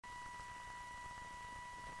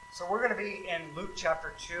So we're going to be in Luke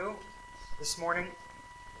chapter 2 this morning.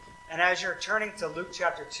 And as you're turning to Luke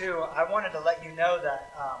chapter 2, I wanted to let you know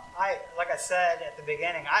that like I said at the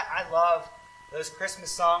beginning, I love those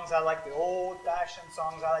Christmas songs. I like the old-fashioned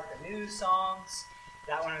songs. I like the new songs.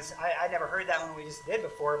 That one is, I never heard that one we just did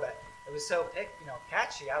before, but it was so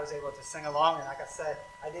catchy. I was able to sing along, and like I said,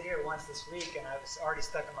 I did hear it once this week, and I was already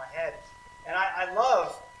stuck in my head. And I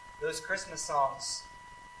love those Christmas songs,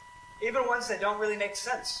 even ones that don't really make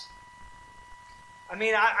sense. I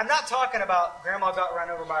mean, I'm not talking about Grandma Got Run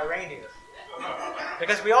Over by a Reindeer,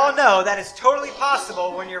 because we all know that is totally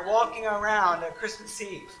possible when you're walking around at Christmas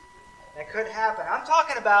Eve. That could happen. I'm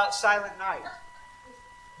talking about Silent Night.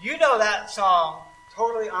 You know that song,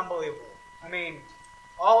 totally unbelievable. I mean,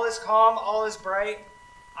 all is calm, all is bright.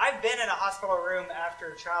 I've been in a hospital room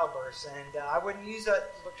after childbirth, and I wouldn't use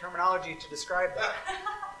that terminology to describe that.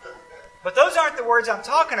 But those aren't the words I'm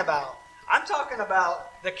talking about. I'm talking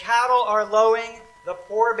about the cattle are lowing, the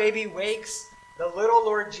poor baby wakes, the little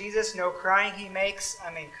Lord Jesus, no crying he makes.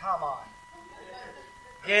 I mean, come on.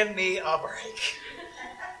 Give me a break.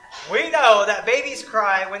 We know that babies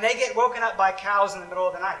cry when they get woken up by cows in the middle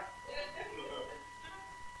of the night.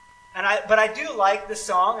 But I do like the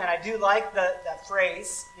song, and I do like that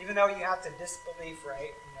phrase, even though you have to disbelieve,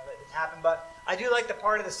 right? That didn't happen. But I do like the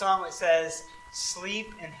part of the song that says,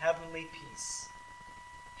 "Sleep in heavenly peace."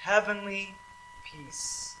 Heavenly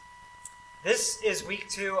peace. This is week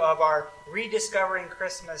 2 of our Rediscovering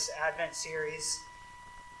Christmas Advent series.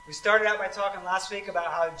 We started out by talking last week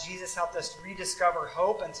about how Jesus helped us rediscover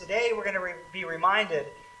hope, and today we're going to be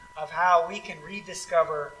reminded of how we can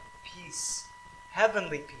rediscover peace.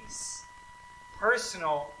 Heavenly peace,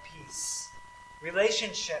 personal peace,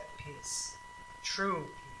 relationship peace, true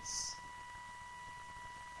peace.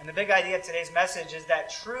 And the big idea of today's message is that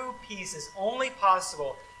true peace is only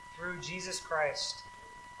possible through Jesus Christ,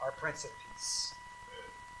 our Prince of Peace.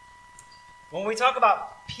 When we talk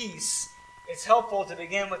about peace, it's helpful to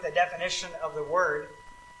begin with a definition of the word.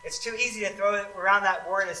 It's too easy to throw around that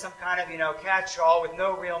word as some kind of, catch-all with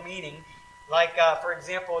no real meaning. Like, for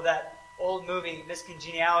example, that old movie, Miss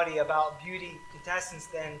Congeniality, about beauty contestants.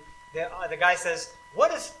 Then the guy says,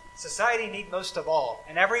 "What does society need most of all?"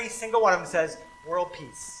 And every single one of them says, "World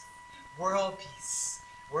peace, world peace,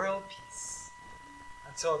 world peace."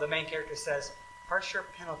 Until the main character says, "Harsher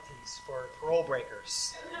penalties for parole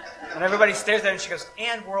breakers." And everybody stares at her and she goes,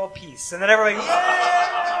 "And world peace." And then everybody,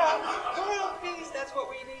 "Yeah, world peace, that's what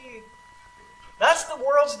we need." That's the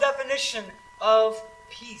world's definition of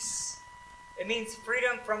peace. It means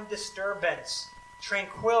freedom from disturbance,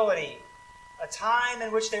 tranquility, a time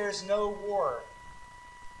in which there is no war.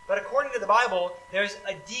 But according to the Bible, there's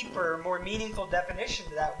a deeper, more meaningful definition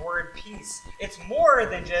to that word peace. It's more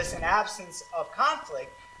than just an absence of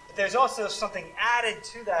conflict, but there's also something added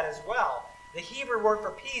to that as well. The Hebrew word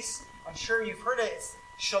for peace, I'm sure you've heard it, it's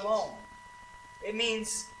shalom. It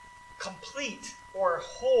means complete or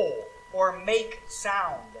whole or make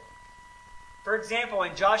sound. For example,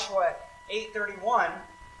 in Joshua 8:31,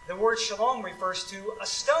 the word shalom refers to a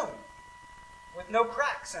stone with no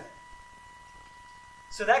cracks in it.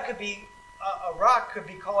 So that could be, a rock could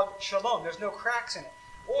be called shalom. There's no cracks in it.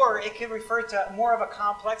 Or it could refer to more of a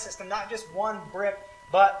complex system, not just one brick,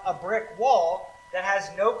 but a brick wall that has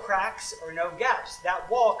no cracks or no gaps. That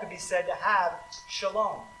wall could be said to have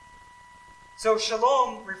shalom. So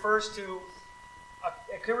shalom refers to,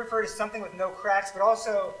 it could refer to something with no cracks, but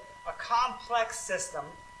also a complex system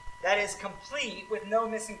that is complete with no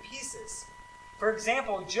missing pieces. For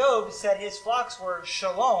example, Job said his flocks were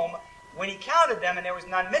shalom when he counted them and there was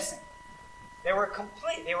none missing. They were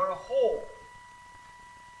complete. They were whole.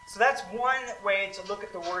 So that's one way to look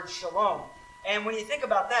at the word shalom. And when you think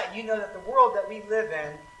about that, you know that the world that we live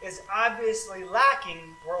in is obviously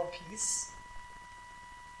lacking world peace.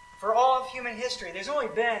 For all of human history, there's only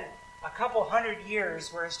been a couple hundred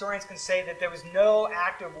years where historians can say that there was no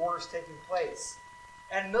active wars taking place.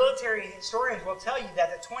 And military historians will tell you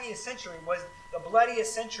that the 20th century was the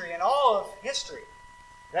bloodiest century in all of history.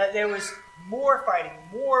 That there was more fighting,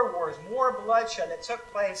 more wars, more bloodshed that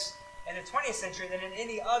took place in the 20th century than in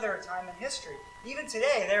any other time in history. Even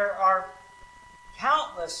today, there are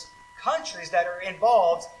countless countries that are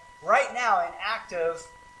involved right now in active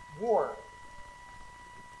war.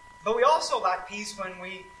 But we also lack peace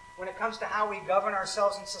when it comes to how we govern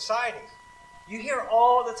ourselves in society. You hear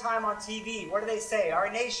all the time on TV, what do they say? Our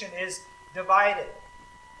nation is divided.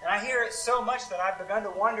 And I hear it so much that I've begun to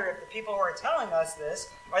wonder if the people who are telling us this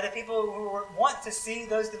are the people who want to see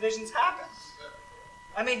those divisions happen.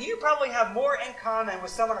 I mean, you probably have more in common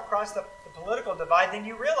with someone across the political divide than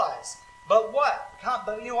you realize. But what?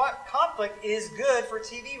 But you know what? Conflict is good for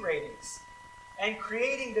TV ratings. And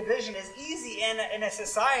creating division is easy in a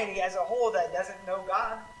society as a whole that doesn't know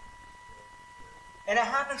God. And it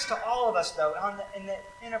happens to all of us, though, in the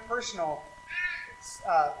interpersonal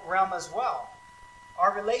realm as well.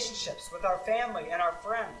 Our relationships with our family and our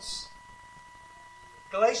friends.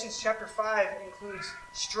 Galatians chapter 5 includes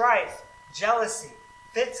strife, jealousy,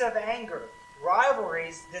 fits of anger,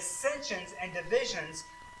 rivalries, dissensions, and divisions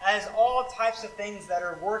as all types of things that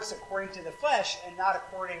are works according to the flesh and not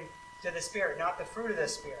according to the Spirit, not the fruit of the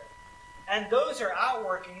Spirit. And those are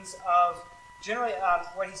outworkings of, generally,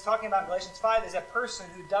 what he's talking about in Galatians 5 is a person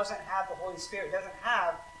who doesn't have the Holy Spirit, doesn't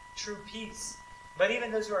have true peace. But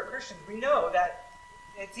even those who are Christians, we know that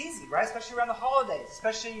it's easy, right? Especially around the holidays,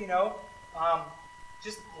 especially,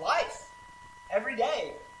 just life. Every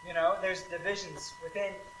day, there's divisions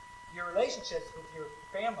within your relationships with your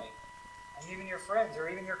family and even your friends or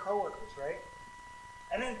even your coworkers, right?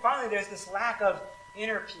 And then finally, there's this lack of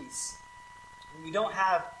inner peace. We don't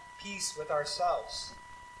have peace with ourselves.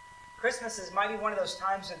 Christmas might be one of those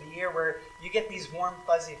times of the year where you get these warm,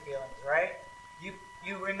 fuzzy feelings, right?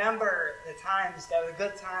 You remember the times, the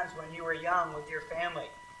good times when you were young with your family.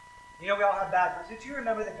 We all have bad times, but you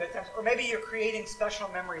remember the good times. Or maybe you're creating special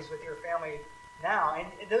memories with your family now, and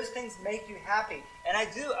those things make you happy. And I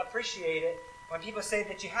do appreciate it when people say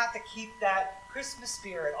that you have to keep that Christmas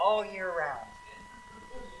spirit all year round.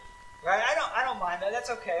 Right? I don't mind that. That's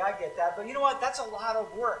okay. I get that. But you know what? That's a lot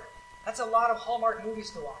of work. That's a lot of Hallmark movies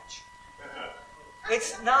to watch.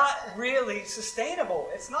 It's not really sustainable.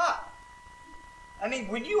 It's not. I mean,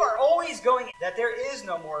 when you are always going that there is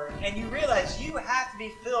no more, and you realize you have to be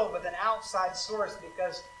filled with an outside source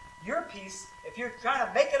because your peace, if you're trying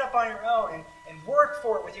to make it up on your own and work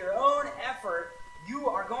for it with your own effort, you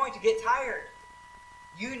are going to get tired.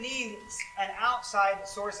 You need an outside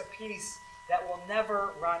source of peace that will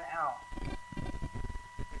never run out.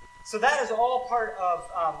 So that is all part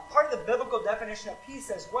of the biblical definition of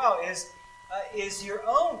peace as well is your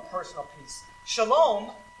own personal peace.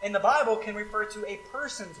 Shalom in the Bible can refer to a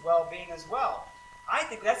person's well-being as well. I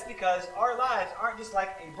think that's because our lives aren't just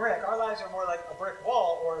like a brick. Our lives are more like a brick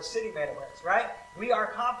wall or a city made of bricks, right? We are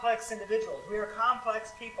complex individuals. We are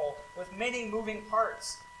complex people with many moving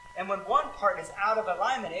parts. And when one part is out of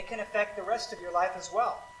alignment, it can affect the rest of your life as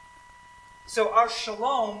well. So our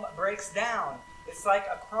shalom breaks down. It's like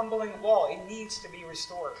a crumbling wall. It needs to be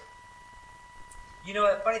restored.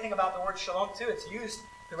 A funny thing about the word shalom, too, it's used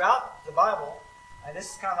throughout the Bible. And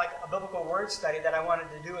this is kind of like a biblical word study that I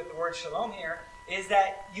wanted to do with the word shalom here, is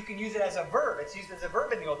that you can use it as a verb. It's used as a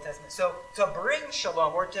verb in the Old Testament. So to bring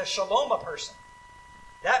shalom or to shalom a person,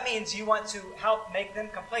 that means you want to help make them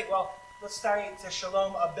complete. Well, let's start to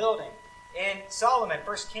shalom a building. In Solomon,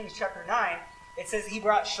 1 Kings chapter 9, it says he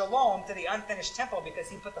brought shalom to the unfinished temple because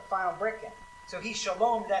he put the final brick in. So he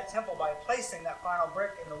shalomed that temple by placing that final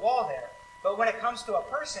brick in the wall there. But when it comes to a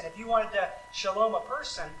person, if you wanted to shalom a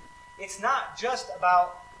person, it's not just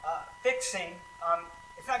about fixing.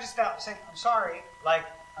 It's not just about saying, I'm sorry, like,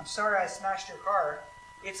 I'm sorry I smashed your car.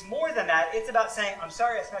 It's more than that. It's about saying, I'm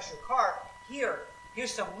sorry I smashed your car.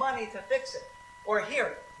 Here's some money to fix it. Or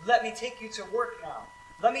here, let me take you to work now.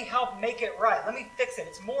 Let me help make it right. Let me fix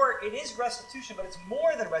it. It is restitution, but it's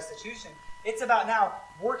more than restitution. It's about now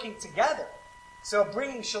working together. So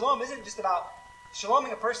bringing shalom isn't just about,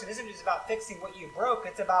 shaloming a person isn't just about fixing what you broke.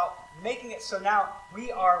 It's about making it so now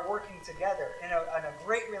we are working together in a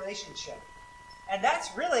great relationship. And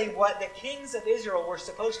that's really what the kings of Israel were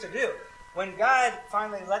supposed to do. When God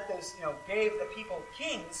finally gave the people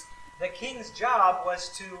kings, the king's job was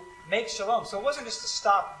to make shalom. So it wasn't just to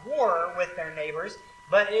stop war with their neighbors,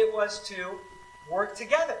 but it was to work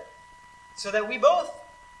together so that we both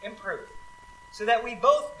improve, so that we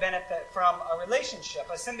both benefit from a relationship,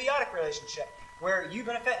 a symbiotic relationship, where you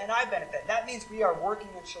benefit and I benefit. That means we are working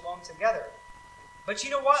in shalom together. But you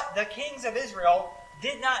know what? The kings of Israel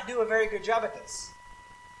did not do a very good job at this.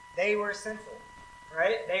 They were sinful,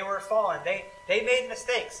 right? They were fallen. They made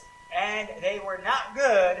mistakes, and they were not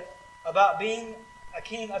good about being a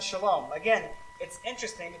king of shalom. Again, it's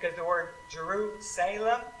interesting because the word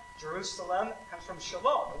Jerusalem comes from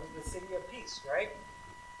shalom. It was the city of peace, right?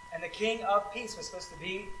 And the king of peace was supposed to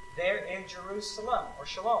be there in Jerusalem, or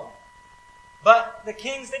shalom. But the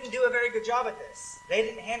kings didn't do a very good job at this. They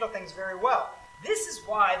didn't handle things very well. This is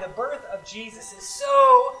why the birth of Jesus is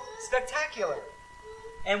so spectacular.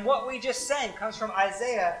 And what we just sang comes from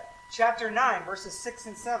Isaiah chapter 9, verses 6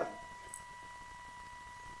 and 7.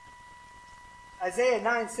 Isaiah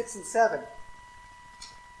 9, 6 and 7.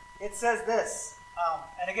 It says this,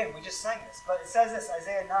 and again, we just sang this, but it says this,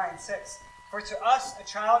 Isaiah 9, 6. For to us a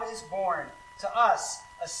child is born, to us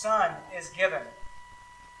a son is given.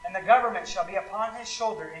 And the government shall be upon his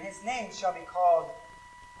shoulder, and his name shall be called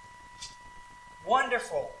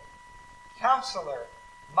Wonderful, Counselor,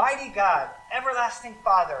 Mighty God, Everlasting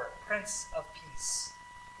Father, Prince of Peace.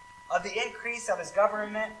 Of the increase of his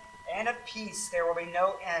government and of peace there will be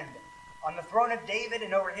no end, on the throne of David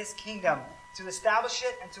and over his kingdom, to establish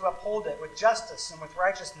it and to uphold it with justice and with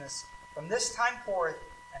righteousness from this time forth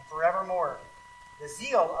and forevermore. The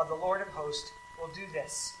zeal of the Lord of hosts will do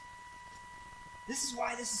this. This is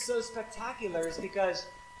why this is so spectacular, is because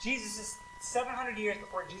Jesus is 700 years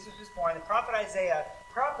before Jesus was born. The prophet Isaiah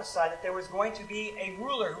prophesied that there was going to be a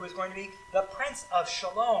ruler who was going to be the Prince of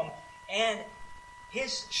Shalom, and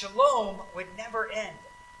his shalom would never end.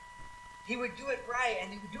 He would do it right,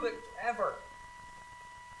 and he would do it forever.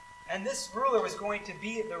 And this ruler was going to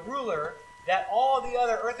be the ruler that all the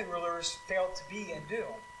other earthly rulers failed to be and do.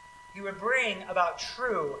 He would bring about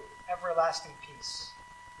true, everlasting peace.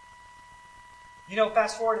 You know,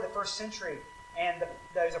 fast forward to the first century, and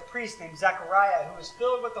there's a priest named Zechariah who was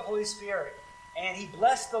filled with the Holy Spirit, and he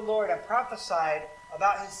blessed the Lord and prophesied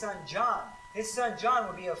about his son John. His son John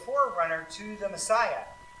would be a forerunner to the Messiah.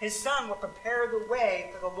 His son would prepare the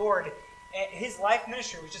way for the Lord. His life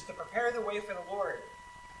ministry was just to prepare the way for the Lord.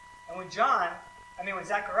 And when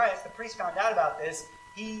Zacharias, the priest, found out about this,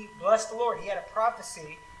 he blessed the Lord. He had a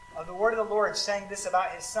prophecy of the word of the Lord saying this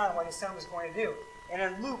about his son, what his son was going to do. And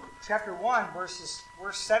in Luke chapter 1, verse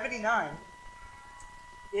 79,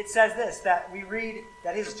 it says this, that we read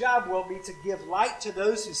that his job will be to give light to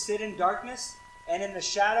those who sit in darkness and in the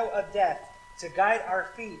shadow of death, to guide our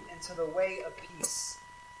feet into the way of peace.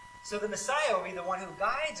 So the Messiah will be the one who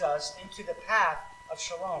guides us into the path of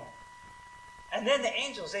shalom. And then the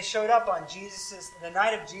angels, they showed up on the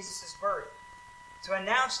night of Jesus' birth to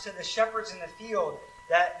announce to the shepherds in the field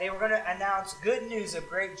that they were going to announce good news of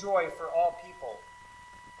great joy for all people.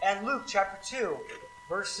 And Luke chapter 2,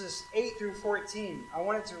 verses 8 through 14, I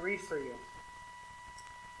wanted to read for you.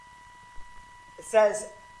 It says,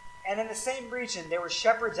 "And in the same region there were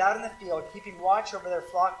shepherds out in the field, keeping watch over their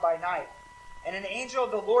flock by night. And an angel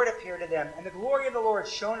of the Lord appeared to them, and the glory of the Lord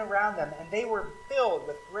shone around them, and they were filled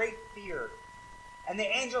with great fear. And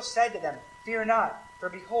the angel said to them, 'Fear not, for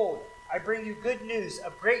behold, I bring you good news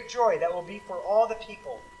of great joy that will be for all the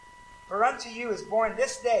people. For unto you is born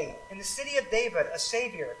this day in the city of David a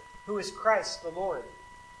Savior, who is Christ the Lord.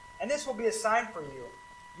 And this will be a sign for you.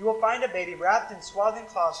 You will find a baby wrapped in swaddling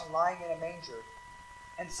cloths and lying in a manger.'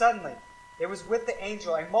 And suddenly there was with the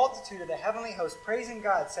angel a multitude of the heavenly host praising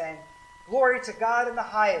God, saying, 'Glory to God in the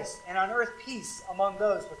highest, and on earth peace among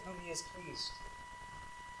those with whom he is pleased.'"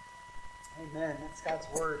 Amen. That's God's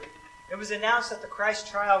word. It was announced that the Christ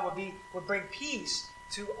trial would bring peace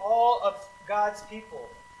to all of God's people.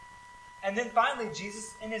 And then finally,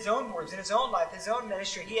 Jesus, in his own words, in his own life, his own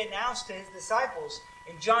ministry, he announced to his disciples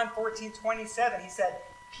in John 14:27, he said,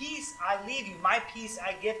 "Peace I leave you, my peace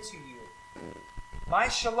I give to you. My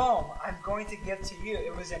shalom I'm going to give to you."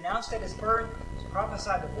 It was announced at his birth, it was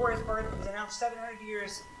prophesied before his birth, it was announced 700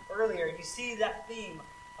 years earlier. You see that theme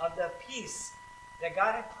of the peace that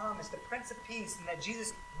God had promised, the Prince of Peace, and that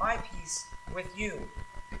Jesus, my peace with you.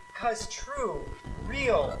 Because true,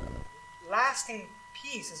 real, lasting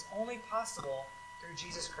peace is only possible through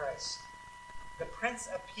Jesus Christ. The Prince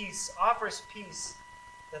of Peace offers peace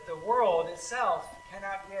that the world itself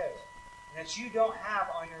cannot give, and that you don't have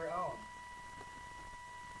on your own.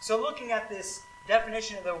 So looking at this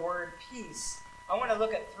definition of the word peace, I want to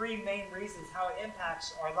look at three main reasons how it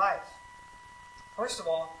impacts our life. First of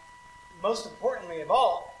all, most importantly of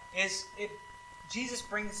all, is Jesus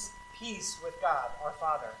brings peace with God, our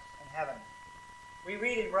Father in heaven. We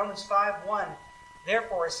read in Romans 5:1,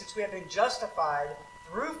 "Therefore, since we have been justified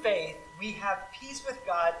through faith, we have peace with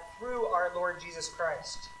God through our Lord Jesus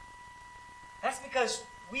Christ." That's because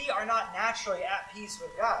we are not naturally at peace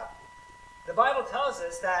with God. The Bible tells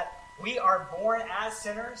us that we are born as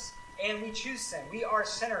sinners and we choose sin. We are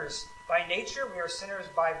sinners by nature. We are sinners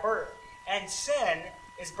by birth. And sin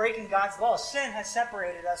is breaking God's law. Sin has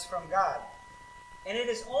separated us from God. And it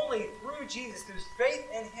is only through Jesus, through faith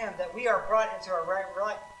in him, that we are brought into a right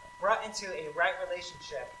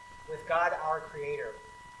relationship with God, our Creator.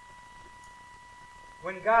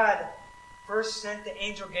 When God first sent the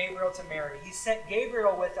angel Gabriel to Mary, he sent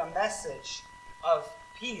Gabriel with a message of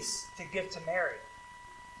peace to give to Mary.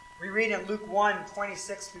 We read in Luke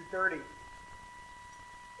 1:26 through 30.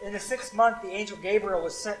 "In the 6th month, the angel Gabriel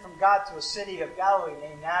was sent from God to a city of Galilee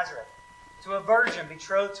named Nazareth, to a virgin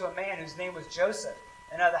betrothed to a man whose name was Joseph,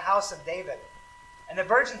 and of the house of David. And the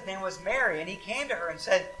virgin's name was Mary, and he came to her and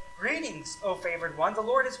said, 'Greetings, O favored one, the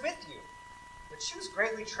Lord is with you.' But she was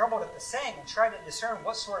greatly troubled at the saying and tried to discern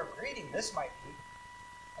what sort of greeting this might be.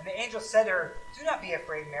 And the angel said to her, "Do not be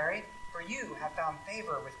afraid, Mary, for you have found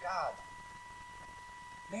favor with God."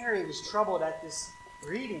 Mary was troubled at this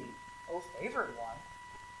greeting, "O favored one."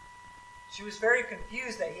 She was very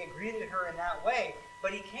confused that he had greeted her in that way.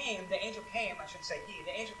 But the angel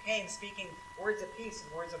came speaking words of peace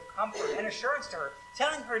and words of comfort and assurance to her,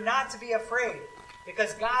 telling her not to be afraid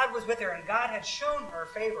because God was with her and God had shown her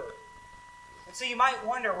favor. And so you might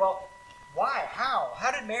wonder, well, why? How?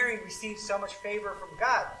 How did Mary receive so much favor from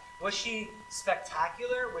God? Was she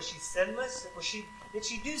spectacular? Was she sinless? Did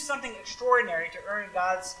she do something extraordinary to earn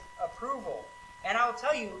God's approval? And I'll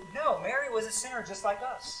tell you, no, Mary was a sinner just like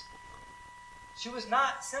us. She was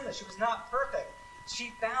not sinless. She was not perfect.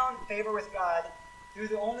 She found favor with God through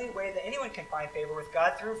the only way that anyone can find favor with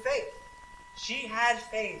God, through faith. She had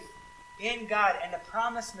faith in God and the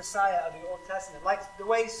promised Messiah of the Old Testament. Like the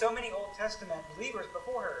way so many Old Testament believers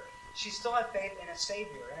before her, she still had faith in a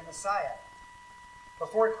Savior, in a Messiah,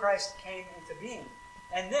 before Christ came into being.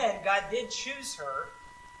 And then God did choose her,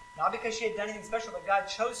 not because she had done anything special, but God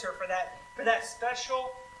chose her for that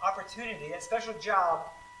special opportunity, that special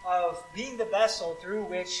job of being the vessel through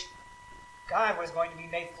which God was going to be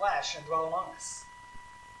made flesh and dwell among us.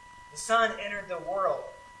 The Son entered the world,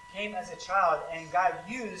 came as a child, and God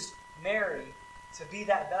used Mary to be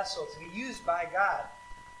that vessel, to be used by God.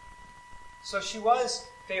 So she was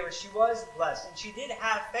favored, she was blessed, and she did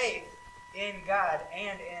have faith in God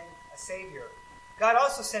and in a Savior. God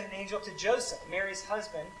also sent an angel to Joseph, Mary's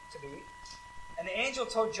husband-to-be, and the angel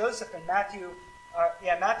told Joseph in Matthew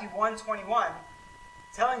 1:21,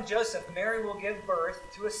 telling Joseph, Mary will give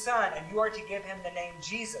birth to a son, and you are to give him the name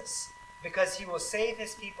Jesus, because he will save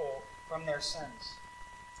his people from their sins.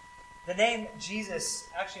 The name Jesus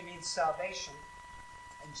actually means salvation,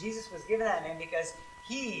 and Jesus was given that name because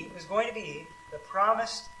he was going to be the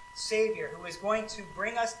promised Savior who is going to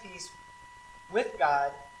bring us peace with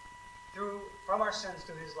God from our sins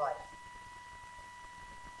through his life.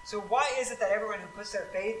 So why is it that everyone who puts their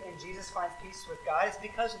faith in Jesus finds peace with God? It's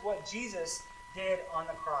because of what Jesus did on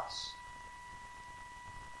the cross.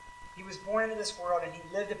 He was born into this world and he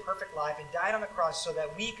lived a perfect life and died on the cross so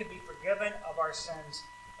that we could be forgiven of our sins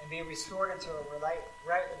and be restored into a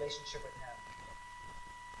right relationship with him.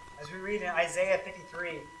 As we read in Isaiah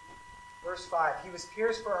 53, verse 5, he was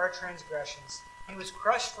pierced for our transgressions. He was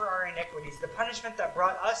crushed for our iniquities. The punishment that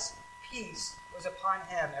brought us peace was upon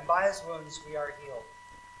him, and by his wounds we are healed.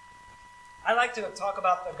 I like to talk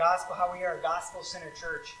about the gospel, how we are a gospel-centered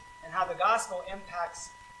church, and how the gospel impacts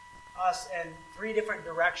us in three different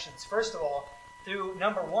directions. First of all, through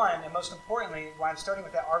number one, and most importantly, why I'm starting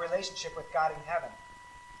with that, our relationship with God in heaven.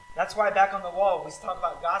 That's why back on the wall, we talk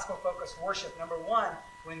about gospel-focused worship. Number one,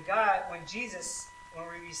 when we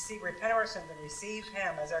repent of our sins and receive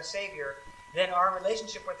him as our Savior, then our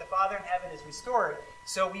relationship with the Father in heaven is restored.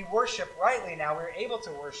 So we worship rightly now. We're able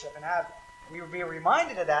to worship and we will be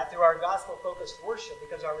reminded of that through our gospel-focused worship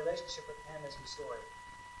because our relationship with him is restored.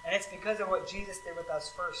 And it's because of what Jesus did with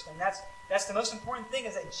us first. And that's the most important thing,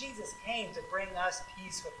 is that Jesus came to bring us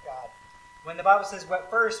peace with God. When the Bible says, "But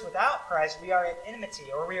first, without Christ, we are at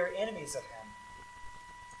enmity," or we are enemies of him.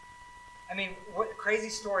 I mean, what a crazy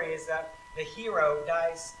story is that the hero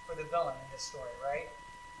dies for the villain in this story, right?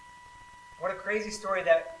 What a crazy story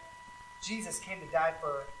that Jesus came to die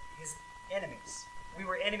for his enemies. We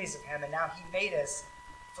were enemies of him, and now he made us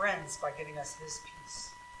friends by giving us his peace.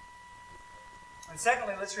 And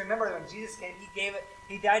secondly, let's remember that when Jesus came, he came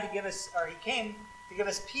to give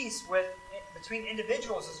us peace between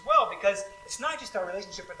individuals as well, because it's not just our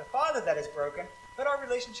relationship with the Father that is broken, but our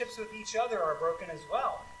relationships with each other are broken as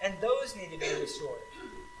well, and those need to be restored.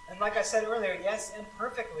 And like I said earlier, yes,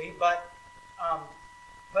 imperfectly, but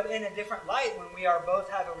in a different light when we both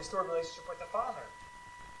have a restored relationship with the Father.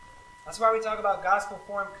 That's why we talk about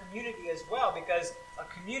gospel-formed community as well, because a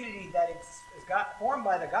community that is formed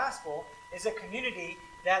by the gospel is a community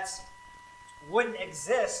that wouldn't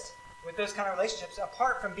exist with those kind of relationships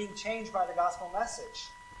apart from being changed by the gospel message.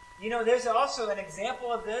 You know, there's also an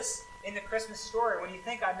example of this in the Christmas story. When you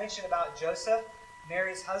think I mentioned about Joseph,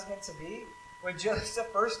 Mary's husband-to-be, when Joseph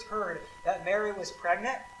first heard that Mary was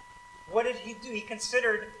pregnant, what did he do? He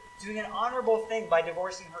considered doing an honorable thing by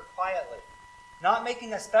divorcing her quietly. Not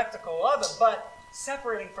making a spectacle of it, but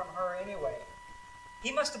separating from her anyway.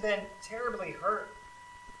 He must have been terribly hurt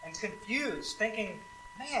and confused, thinking,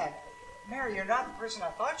 man, Mary, you're not the person I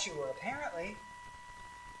thought you were, apparently.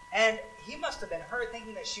 And he must have been hurt,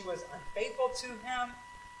 thinking that she was unfaithful to him.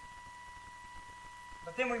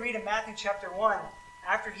 But then we read in Matthew chapter 1,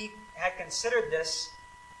 after he had considered this,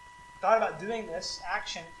 thought about doing this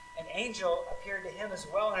action, an angel appeared to him as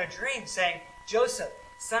well in a dream, saying, Joseph,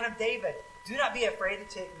 son of David, do not be afraid to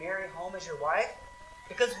take Mary home as your wife,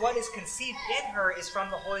 because what is conceived in her is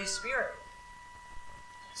from the Holy Spirit.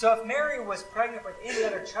 So if Mary was pregnant with any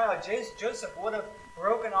other child, Joseph would have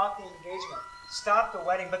broken off the engagement, stopped the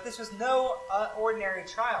wedding, but this was no ordinary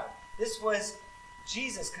child. This was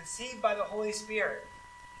Jesus, conceived by the Holy Spirit.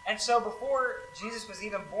 And so before Jesus was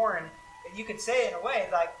even born, you could say in a way,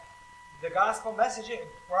 like the gospel message, it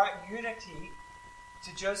brought unity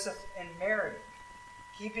to Joseph and Mary,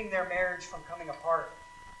 keeping their marriage from coming apart.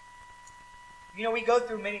 You know, we go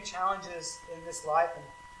through many challenges in this life, and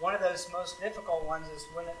one of those most difficult ones is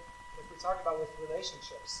if we talk about with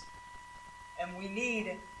relationships. And we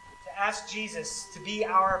need to ask Jesus to be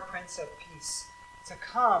our Prince of Peace, to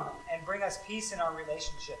come and bring us peace in our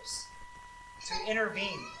relationships, to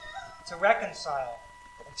intervene, to reconcile,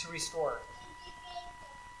 and to restore.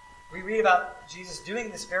 We read about Jesus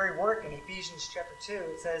doing this very work in Ephesians chapter 2.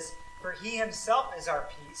 It says, "For he himself is our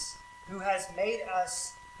peace, who has made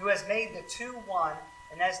the two one,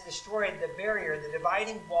 and has destroyed the barrier, the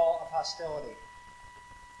dividing wall of hostility."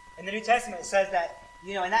 In the New Testament, it says that,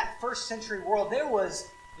 you know, in that first century world, there was,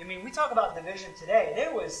 I mean, we talk about division today.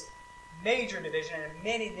 There was major division in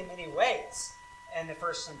many, many ways in the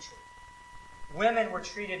first century. Women were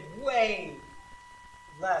treated way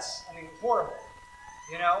less, horrible.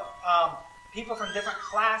 You know, people from different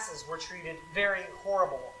classes were treated very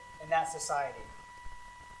horrible in that society.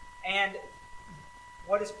 And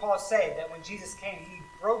what does Paul say? That when Jesus came, he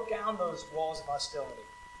broke down those walls of hostility.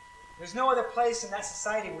 There's no other place in that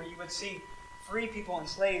society where you would see free people and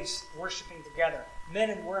slaves worshiping together, men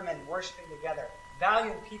and women worshiping together,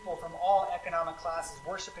 valued people from all economic classes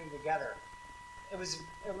worshiping together. It was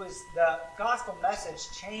the gospel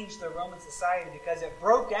message changed the Roman society because it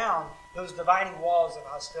broke down those dividing walls of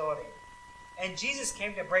hostility. And Jesus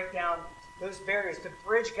came to break down those barriers, to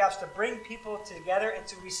bridge gaps, to bring people together and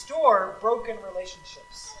to restore broken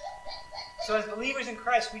relationships. So as believers in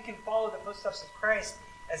Christ, we can follow the footsteps of Christ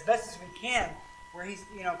as best as we can, where he's,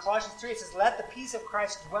 Colossians 3, it says, "Let the peace of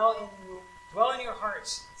Christ dwell in your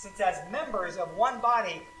hearts, since as members of one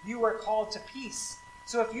body you are called to peace."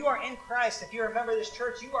 So if you are in Christ, if you're a member of this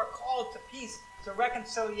church, you are called to peace, to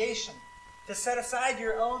reconciliation, to set aside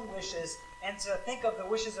your own wishes and to think of the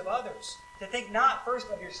wishes of others. To think not first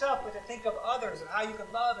of yourself, but to think of others, of how you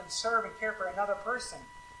can love and serve and care for another person.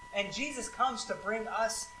 And Jesus comes to bring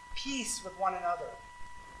us peace with one another.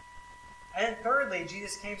 And then thirdly,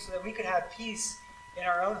 Jesus came so that we could have peace in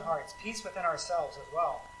our own hearts, peace within ourselves as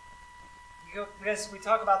well. Because we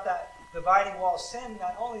talk about that dividing wall, sin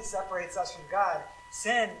not only separates us from God,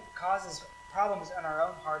 sin causes problems in our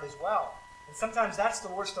own heart as well. And sometimes that's the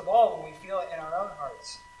worst of all when we feel it in our own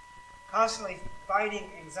hearts. Constantly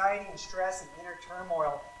fighting anxiety and stress and inner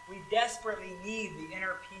turmoil, we desperately need the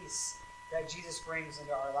inner peace that Jesus brings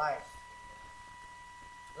into our life.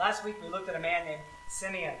 Last week we looked at a man named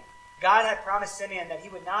Simeon. God had promised Simeon that he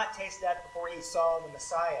would not taste death before he saw the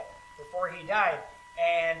Messiah, before he died.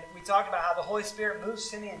 And we talked about how the Holy Spirit moved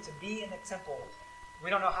Simeon to be in the temple. We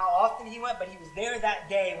don't know how often he went, but he was there that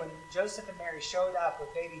day when Joseph and Mary showed up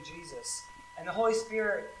with baby Jesus. And the Holy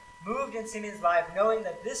Spirit moved in Simeon's life, knowing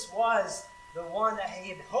that this was the one that he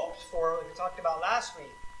had hoped for, like we talked about last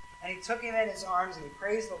week. And he took him in his arms and he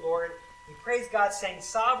praised the Lord. He praised God, saying,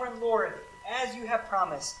 "Sovereign Lord, as you have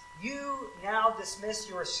promised, you now dismiss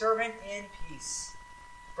your servant in peace.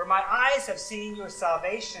 For my eyes have seen your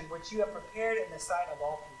salvation, which you have prepared in the sight of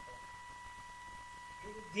all people.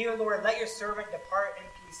 Dear Lord, let your servant depart in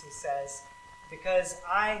peace," he says, "because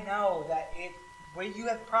I know that what you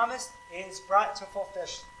have promised is brought to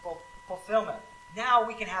fulfillment. Now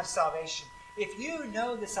we can have salvation. If you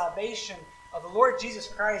know the salvation of the Lord Jesus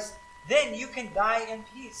Christ, then you can die in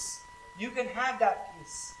peace. You can have that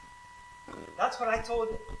peace." That's what I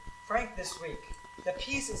told Frank this week. The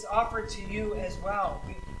peace is offered to you as well.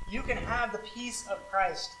 You can have the peace of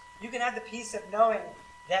Christ. You can have the peace of knowing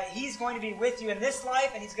that he's going to be with you in this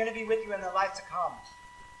life and he's going to be with you in the life to come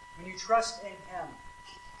when you trust in him.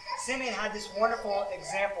 Simeon had this wonderful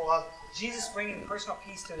example of Jesus bringing personal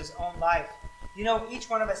peace to his own life. You know, each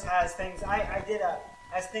one of us has things. I did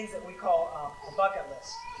has things that we call a bucket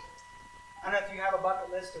list. I don't know if you have a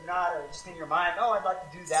bucket list or not, or just in your mind, oh, I'd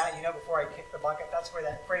like to do that, before I kick the bucket. That's where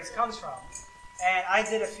that phrase comes from. And I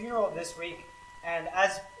did a funeral this week, and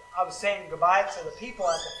as I was saying goodbye to the people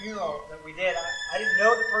at the funeral that we did, I didn't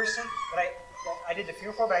know the person that I did the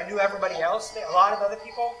funeral for, but I knew everybody else, a lot of other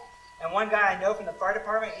people. And one guy I know from the fire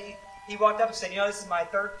department, he walked up and said, "This is my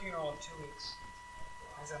third funeral in 2 weeks."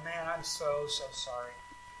 I said, "Man, I'm so sorry."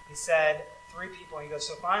 He said, 3 people. He goes,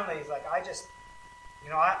 "So finally," he's like,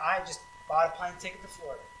 I just bought a plane ticket to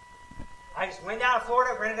Florida. I just went down to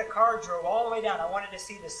Florida, rented a car, drove all the way down. I wanted to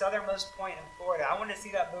see the southernmost point in Florida. I wanted to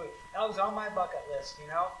see that buoy. That was on my bucket list,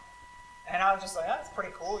 And I was just like, that's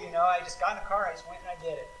pretty cool, I just got in a car, I just went and I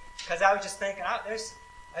did it. Because I was just thinking, I was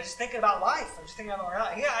just thinking about life. I was just thinking about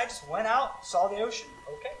life. Yeah, I just went out, saw the ocean.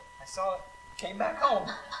 Okay, I saw it, came back home.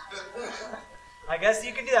 I guess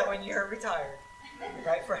you can do that when you're retired.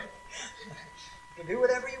 Right, Fred? You can do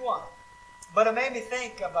whatever you want. But it made me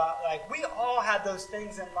think about, we all have those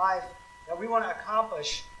things in life that we want to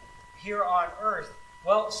accomplish here on earth.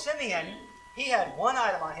 Well, Simeon, he had one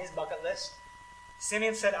item on his bucket list.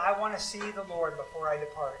 Simeon said, I want to see the Lord before I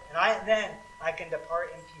depart. And then I can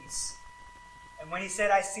depart in peace. And when he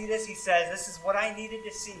said, I see this, he says, this is what I needed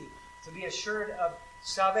to see, to be assured of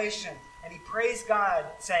salvation. And he praised God,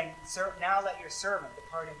 saying, Sir, now let your servant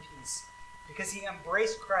depart in peace. Because he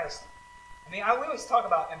embraced Christ. We always talk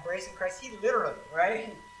about embracing Christ. He literally,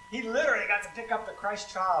 right? He literally got to pick up the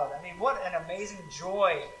Christ child. What an amazing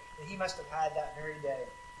joy that he must have had that very day.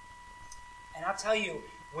 And I'll tell you,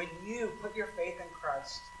 when you put your faith in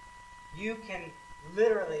Christ, you can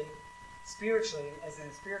literally, spiritually, as in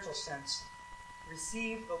a spiritual sense,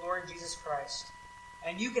 receive the Lord Jesus Christ.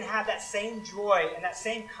 And you can have that same joy and that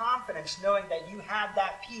same confidence knowing that you have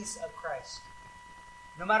that peace of Christ.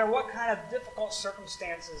 No matter what kind of difficult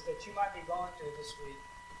circumstances that you might be going through this week,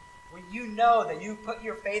 when you know that you put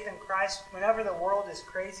your faith in Christ, whenever the world is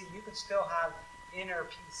crazy, you can still have inner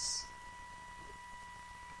peace.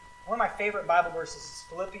 One of my favorite Bible verses is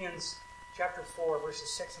Philippians chapter 4, verses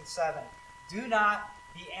 6 and 7. Do not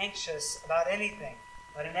be anxious about anything,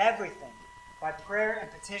 but in everything, by prayer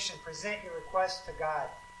and petition, present your requests to God.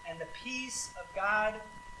 And the peace of God,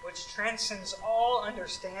 which transcends all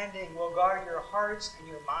understanding, will guard your hearts and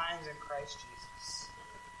your minds in Christ Jesus.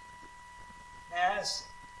 Now, that's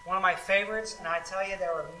one of my favorites, and I tell you,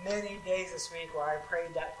 there were many days this week where I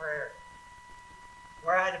prayed that prayer.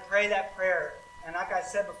 Where I had to pray that prayer. And like I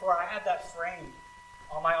said before, I had that framed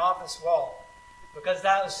on my office wall. Because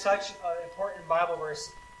that was such an important Bible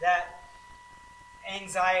verse, that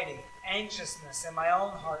anxiety, anxiousness in my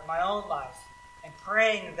own heart, my own life, and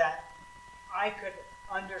praying that I could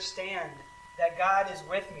understand that God is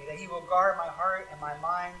with me, that He will guard my heart and my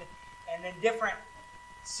mind, and in different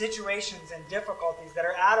situations and difficulties that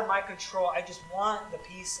are out of my control, I just want the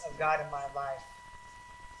peace of God in my life.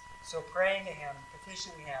 So praying to Him,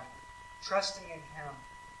 petitioning Him, trusting in Him,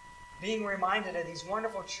 being reminded of these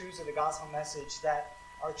wonderful truths of the gospel message that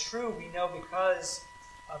are true, we know, because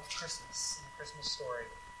of Christmas and the Christmas story.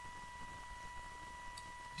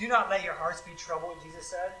 Do not let your hearts be troubled, Jesus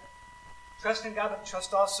said. Trust in God, but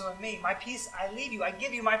trust also in me. My peace I leave you. I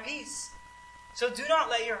give you my peace. So do not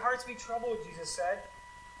let your hearts be troubled, Jesus said.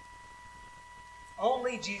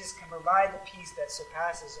 Only Jesus can provide the peace that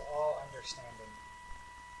surpasses all understanding.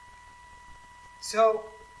 So,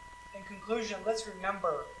 in conclusion, let's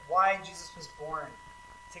remember why Jesus was born.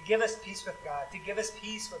 To give us peace with God, to give us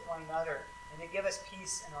peace with one another, and to give us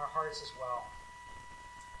peace in our hearts as well.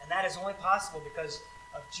 And that is only possible because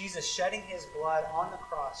of Jesus shedding His blood on the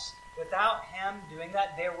cross. Without Him doing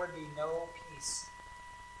that, there would be no peace.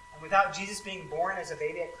 And without Jesus being born as a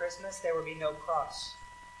baby at Christmas, there would be no cross.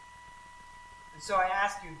 And so I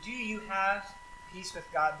ask you, do you have peace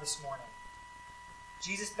with God this morning?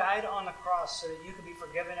 Jesus died on the cross so that you could be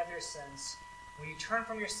forgiven of your sins. When you turn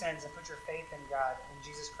from your sins and put your faith in God, in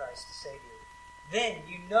Jesus Christ to save you, then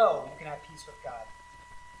you know you can have peace with God.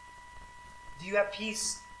 Do you have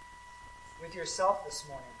peace with yourself this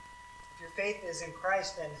morning? If your faith is in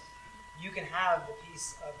Christ, then you can have the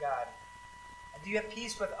peace of God. And do you have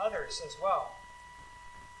peace with others as well?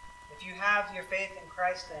 If you have your faith in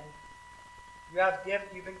Christ, then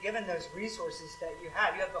you've been given those resources that you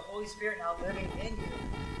have. You have the Holy Spirit now living in you.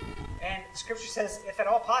 And Scripture says, if at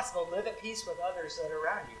all possible, live at peace with others that are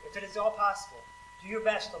around you. If it is all possible, do your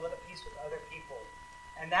best to live at peace with other people.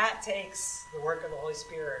 And that takes the work of the Holy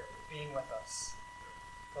Spirit being with us.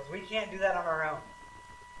 Because we can't do that on our own.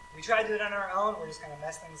 If we try to do it on our own, we're just going to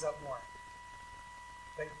mess things up more.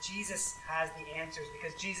 But Jesus has the answers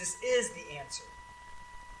because Jesus is the answer.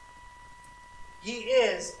 He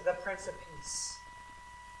is the Prince of Peace.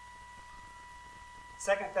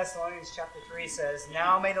 2 Thessalonians chapter 3 says,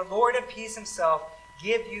 Now may the Lord of peace Himself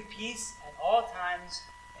give you peace at all times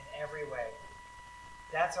in every way.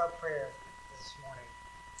 That's our prayer this morning.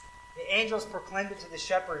 The angels proclaimed it to the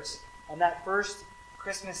shepherds on that first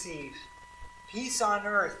Christmas Eve. Peace on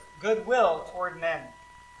earth, goodwill toward men.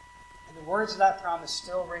 And the words of that promise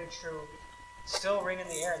still ring true, still ring in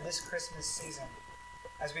the air in this Christmas season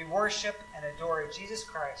as we worship and adore Jesus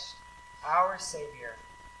Christ, our Savior.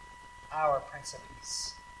 our Prince of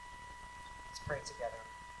Peace. Let's pray together.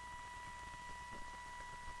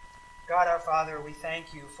 God our Father, we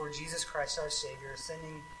thank you for Jesus Christ our Savior,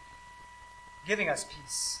 giving us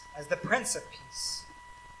peace as the Prince of Peace,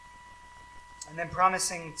 and then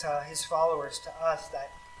promising to his followers, to us,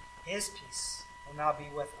 that his peace will now be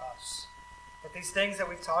with us. But these things that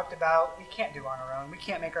we've talked about, we can't do on our own. We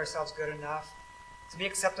can't make ourselves good enough to be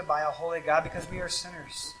accepted by a holy God because we are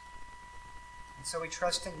sinners. And so we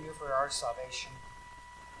trust in you for our salvation.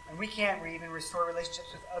 And we can't even restore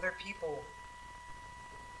relationships with other people.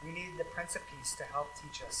 We need the Prince of Peace to help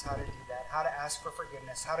teach us how to do that, how to ask for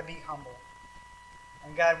forgiveness, how to be humble.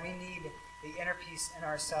 And God, we need the inner peace in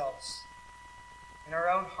ourselves, in our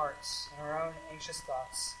own hearts, in our own anxious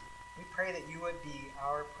thoughts. We pray that you would be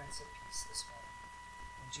our Prince of Peace this morning.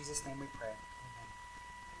 In Jesus' name we pray.